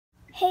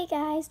Hey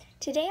guys,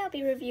 today I'll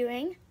be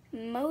reviewing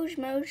Moj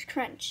Moj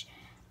Crunch.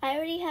 I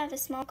already have a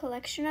small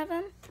collection of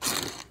them.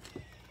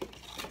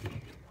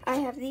 I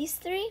have these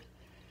three,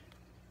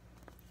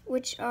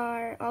 which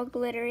are all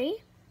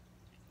glittery.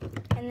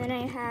 And then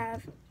I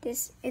have,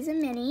 this is a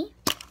mini,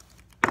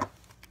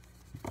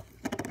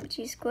 which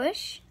you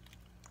squish,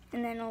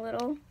 and then a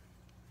little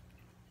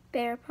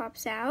bear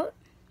pops out.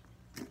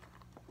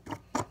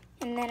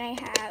 And then I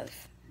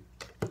have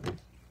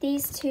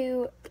these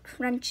two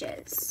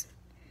crunches.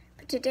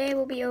 Today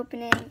we'll be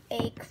opening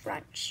a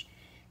crunch.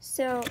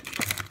 So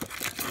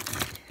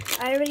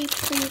I already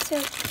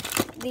pre-took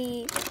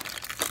the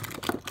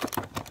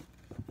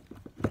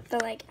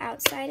like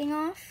outsiding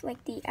off,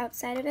 like the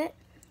outside of it.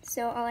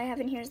 So all I have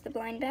in here is the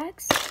blind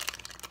bags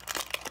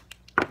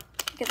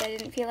because I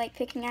didn't feel like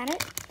picking at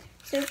it.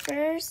 So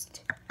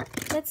first,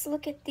 let's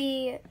look at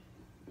the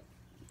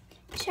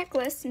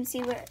checklist and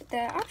see what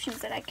the options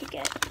that I could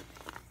get.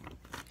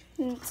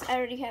 Since I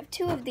already have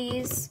two of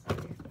these.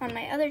 On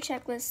my other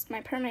checklist,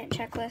 my permanent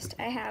checklist,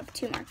 I have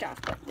two marked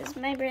off, but this is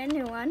my brand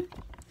new one.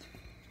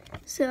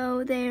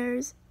 So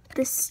there's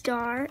the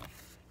star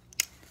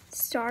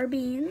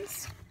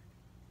beans,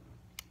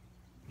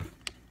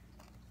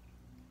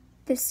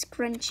 the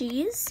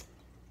scrunchies,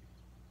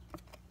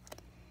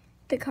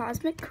 the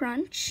cosmic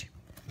crunch,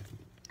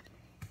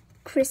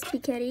 crispy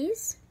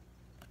kitties,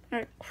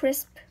 or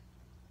crispitties,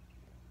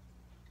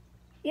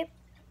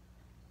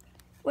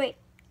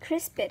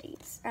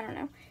 I don't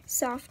know,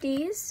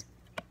 softies,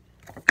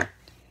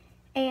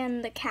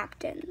 and the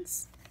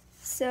captains.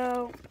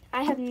 So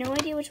I have no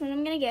idea which one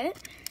I'm gonna get.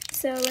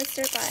 So let's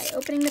start by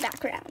opening the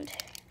background.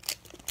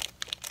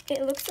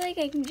 It looks like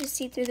I can just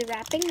see through the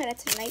wrapping that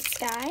it's a night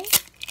sky.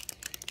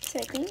 So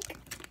I think,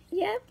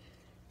 yep.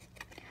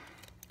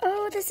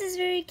 Oh, this is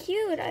very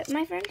cute.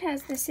 My friend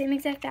has the same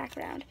exact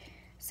background.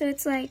 So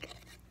it's like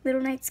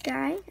little night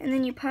sky, and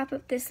then you pop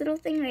up this little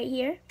thing right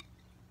here.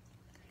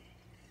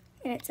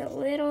 And it's a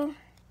little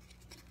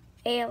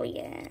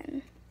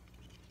alien.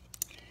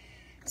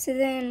 So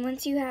then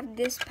once you have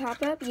this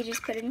pop-up, you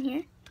just put it in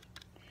here.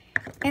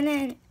 And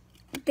then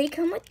they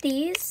come with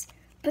these,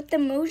 but the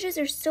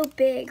Mojs are so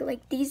big.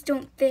 Like these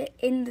don't fit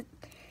in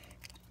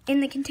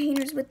the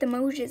containers with the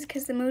Mojs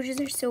because the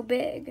Mojs are so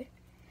big.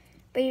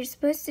 But you're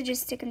supposed to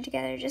just stick them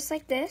together just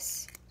like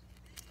this.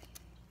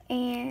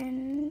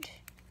 And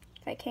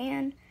if I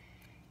can,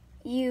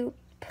 you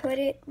put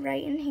it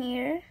right in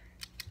here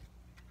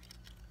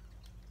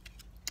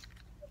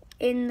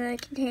in the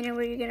container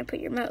where you're going to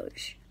put your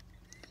Moj.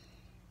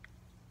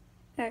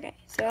 Okay,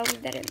 so I'll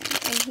leave that in there.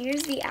 And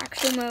here's the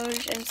actual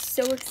Moj. I'm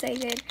so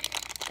excited.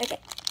 Okay,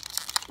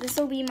 this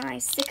will be my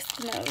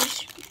 6th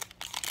Moj.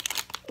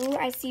 Ooh,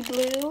 I see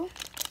blue.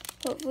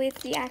 Hopefully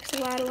it's the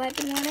axolotl I've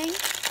been wanting.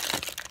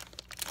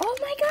 Oh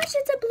my gosh,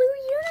 it's a blue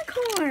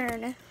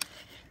unicorn.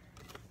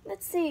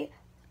 Let's see.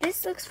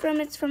 This looks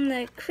it's from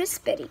the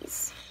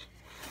Crispitties.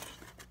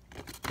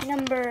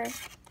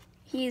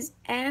 He's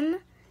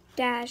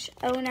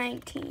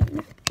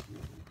M-019.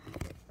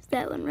 It's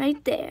that one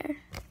right there.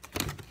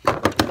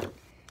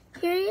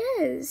 Here he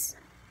is.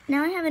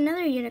 Now I have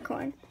another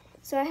unicorn.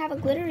 So I have a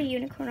glittery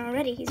unicorn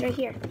already. He's right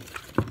here.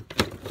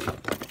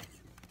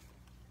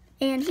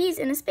 And he's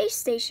in a space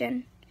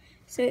station.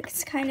 So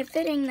it's kind of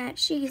fitting that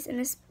she's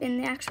in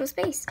the actual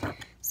space.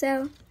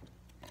 So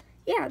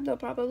yeah, they'll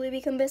probably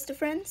become best of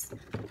friends.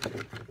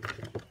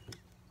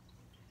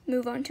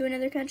 Move on to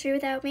another country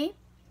without me.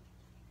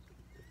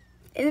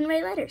 And then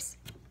write letters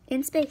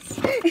in space.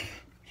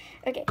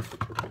 Okay.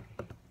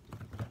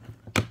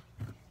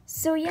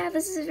 So yeah,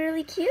 this is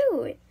really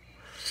cute.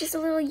 It's just a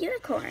little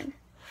unicorn.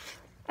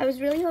 I was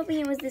really hoping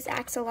it was this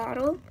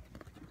axolotl,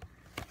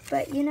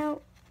 but you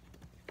know,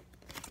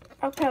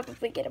 I'll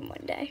probably get him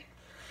one day.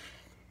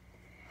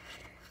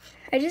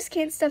 I just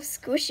can't stop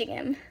squishing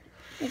him.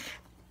 Like,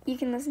 you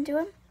can listen to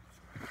him.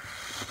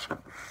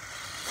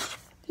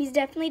 He's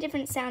definitely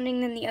different sounding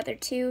than the other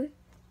two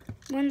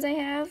ones I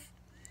have,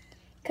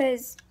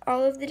 because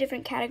all of the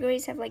different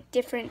categories have like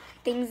different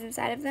things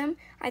inside of them.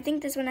 I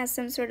think this one has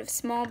some sort of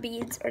small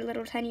beads or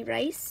little tiny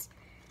rice.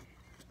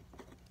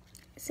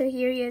 So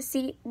here you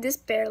see, this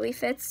barely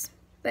fits,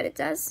 but it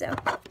does so.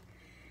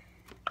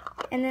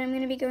 And then I'm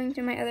going to be going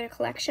through my other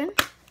collection.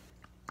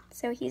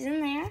 So he's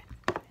in there.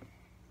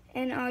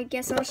 And I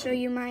guess I'll show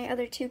you my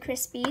other two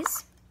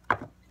Crispies. I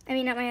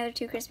mean, not my other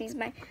two Crispies,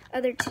 my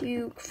other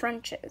two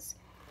Crunches.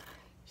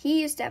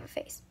 He used to have a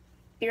face.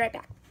 Be right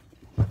back.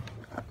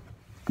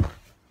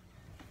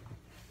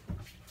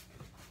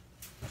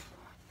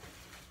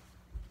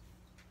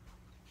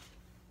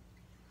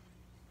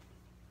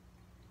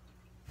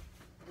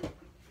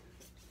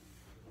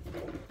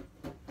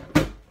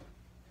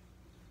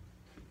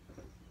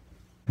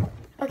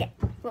 Okay,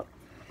 well,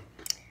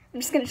 I'm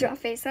just going to draw a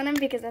face on him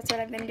because that's what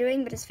I've been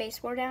doing, but his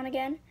face wore down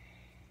again.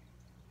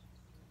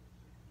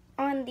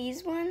 On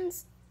these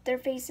ones, their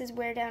faces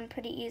wear down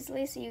pretty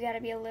easily, so you got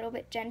to be a little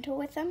bit gentle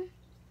with them.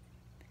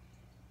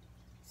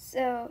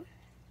 So,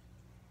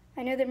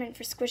 I know they're meant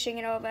for squishing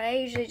and all, but I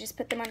usually just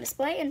put them on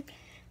display, and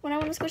when I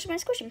want to squish them, I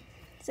squish them.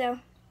 So,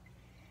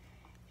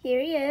 Here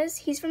he is.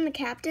 He's from the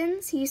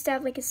Captains. He used to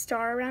have like a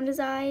star around his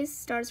eyes,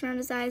 stars around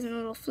his eyes, and a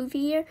little floofy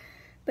ear.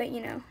 But,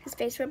 you know, his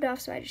face rubbed off,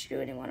 so I just drew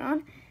a new one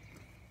on.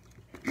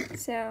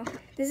 So,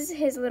 this is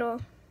his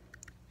little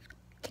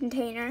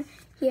container.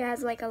 He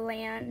has like a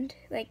land,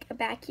 like a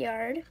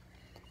backyard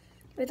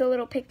with a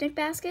little picnic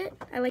basket.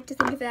 I like to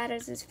think of that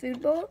as his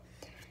food bowl.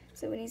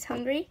 So when he's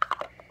hungry.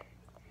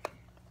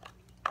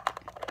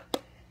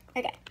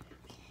 Okay.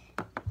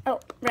 Oh,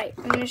 right.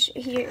 I'm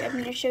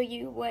gonna show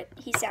you what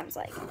he sounds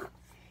like.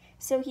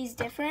 So he's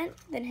different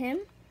than him.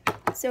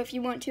 So if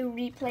you want to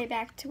replay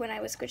back to when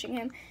I was squishing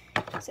him,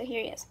 so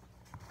here he is.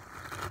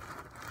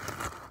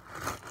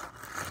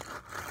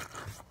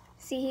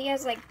 See, he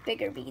has like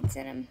bigger beads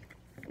in him.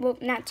 Well,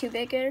 not too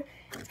bigger.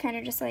 It's kind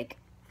of just like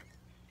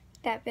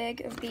that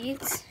big of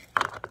beads.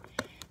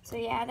 So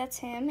yeah, that's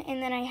him.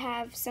 And then I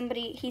have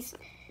somebody, he's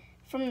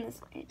from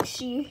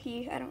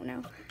the, I don't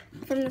know,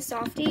 from the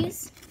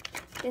Softies,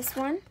 this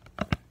one.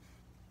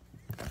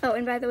 Oh,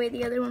 and by the way,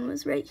 the other one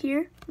was right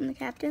here from the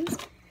Captains.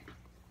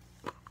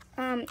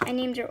 I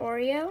named her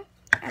Oreo.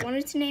 I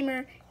wanted to name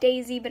her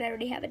Daisy, but I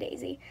already have a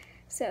Daisy.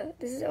 So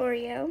this is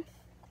Oreo.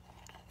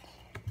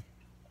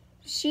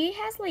 She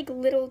has like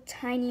little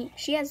tiny,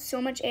 she has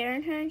so much air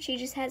in her, and she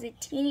just has a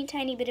teeny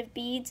tiny bit of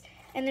beads,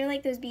 and they're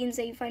like those beads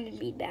that you find in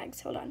bead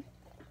bags. Hold on.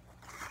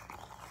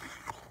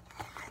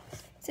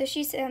 So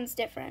she sounds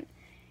different.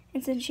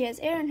 And since she has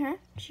air in her,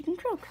 she can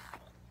croak.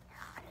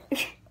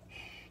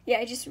 Yeah,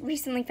 I just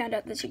recently found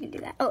out that she can do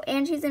that. Oh,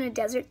 and she's in a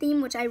desert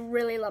theme, which I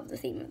really love the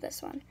theme of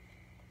this one.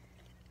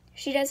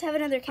 She does have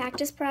another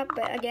cactus prop,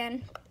 but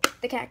again,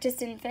 the cactus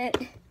didn't fit.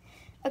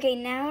 Okay,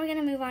 now we're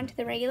gonna move on to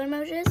the regular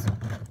Mojs.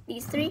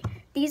 These three.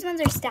 These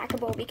ones are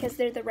stackable because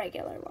they're the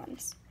regular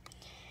ones.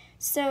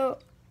 So,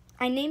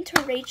 I named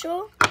her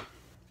Rachel. I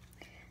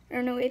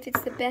don't know if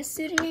it's the best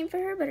suited name for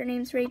her, but her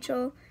name's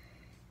Rachel.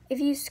 If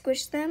you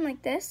squish them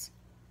like this,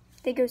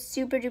 they go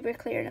super duper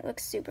clear and it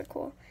looks super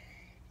cool.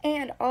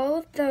 And all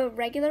of the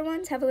regular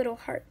ones have a little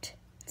heart.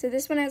 So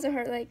this one has a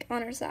heart like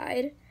on her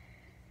side.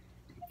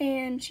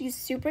 And she's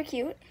super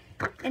cute.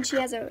 And she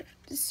has a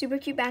super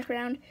cute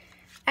background.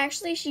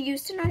 Actually, she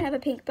used to not have a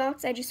pink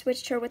box. I just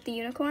switched her with the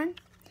unicorn.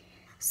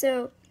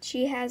 So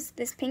she has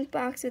this pink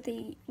box with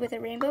a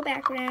rainbow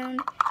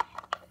background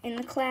in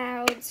the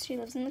clouds. She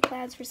lives in the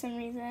clouds for some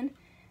reason.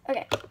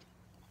 Okay.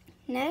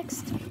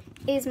 Next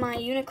is my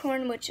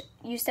unicorn, which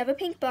used to have a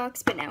pink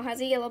box, but now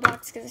has a yellow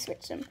box because I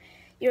switched them.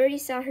 You already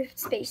saw her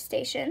space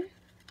station.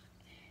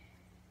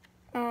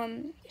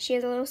 She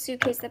has a little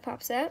suitcase that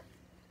pops up.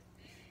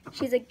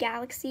 She's a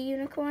galaxy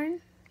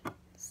unicorn.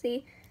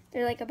 See,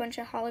 they're like a bunch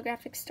of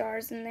holographic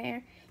stars in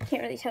there.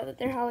 Can't really tell that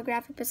they're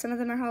holographic, but some of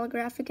them are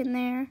holographic in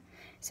there.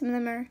 Some of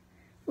them are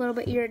a little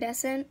bit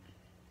iridescent.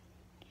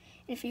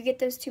 And if you get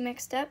those two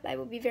mixed up, I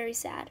will be very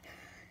sad.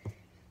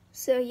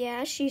 So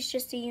yeah, she's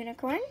just a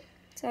unicorn.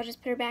 So I'll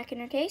just put her back in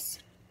her case.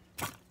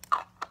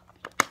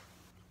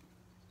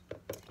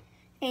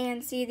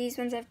 And see, these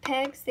ones have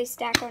pegs. They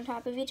stack on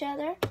top of each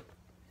other.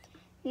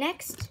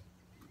 Next,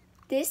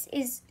 this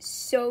is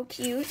so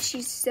cute.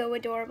 She's so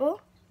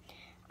adorable.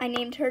 I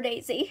named her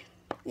Daisy.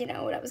 You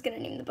know what I was going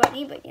to name the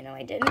bunny, but you know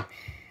I didn't.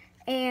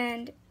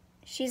 And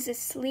she's a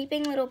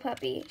sleeping little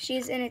puppy.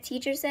 She's in a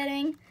teacher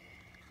setting.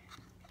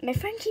 My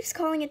friend keeps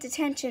calling it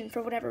detention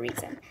for whatever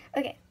reason.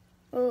 Okay,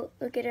 well,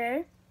 look at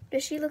her.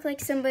 Does she look like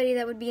somebody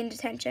that would be in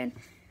detention?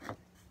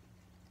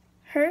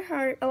 Her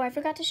heart, oh, I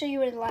forgot to show you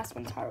where the last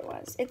one's heart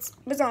was. It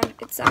was on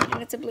its side,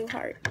 and it's a blue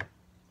heart.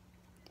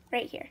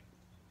 Right here.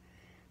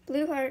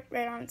 Blue heart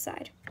right on its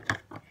side.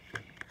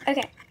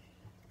 Okay.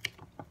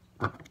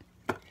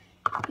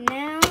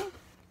 Now,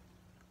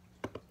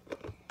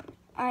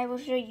 I will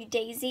show you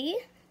Daisy,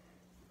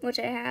 which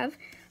I have.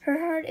 Her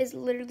heart is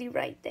literally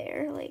right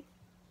there. Like,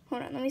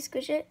 hold on, let me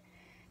squish it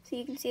so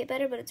you can see it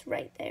better, but it's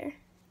right there.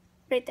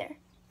 Right there.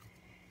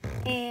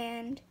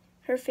 And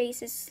her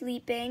face is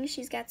sleeping.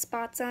 She's got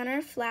spots on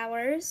her,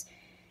 flowers.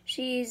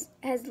 She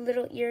has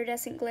little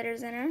iridescent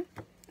glitters in her.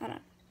 Hold on.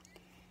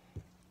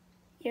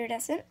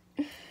 Iridescent.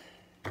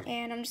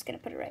 And I'm just going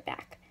to put it right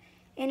back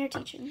in her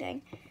teaching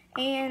thing.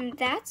 And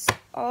that's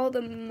all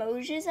the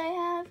Mojs I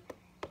have.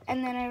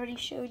 And then I already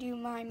showed you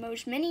my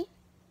Moj Mini,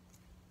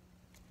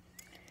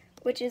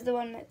 which is the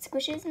one that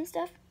squishes and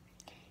stuff.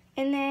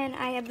 And then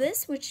I have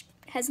this, which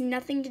has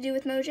nothing to do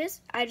with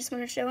Mojs. I just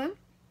want to show him.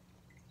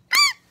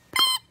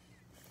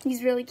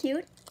 He's really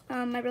cute.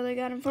 My brother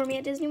got him for me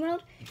at Disney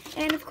World.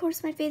 And of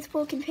course my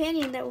faithful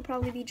companion that will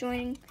probably be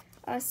joining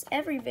us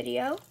every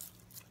video,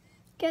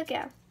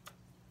 Coco.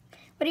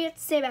 What do you have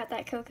to say about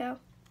that, Coco?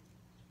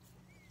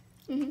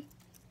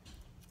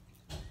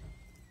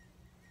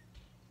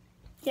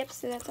 Yep,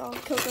 so that's all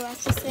Coco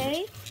has to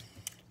say.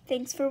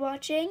 Thanks for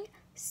watching.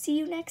 See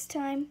you next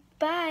time.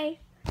 Bye.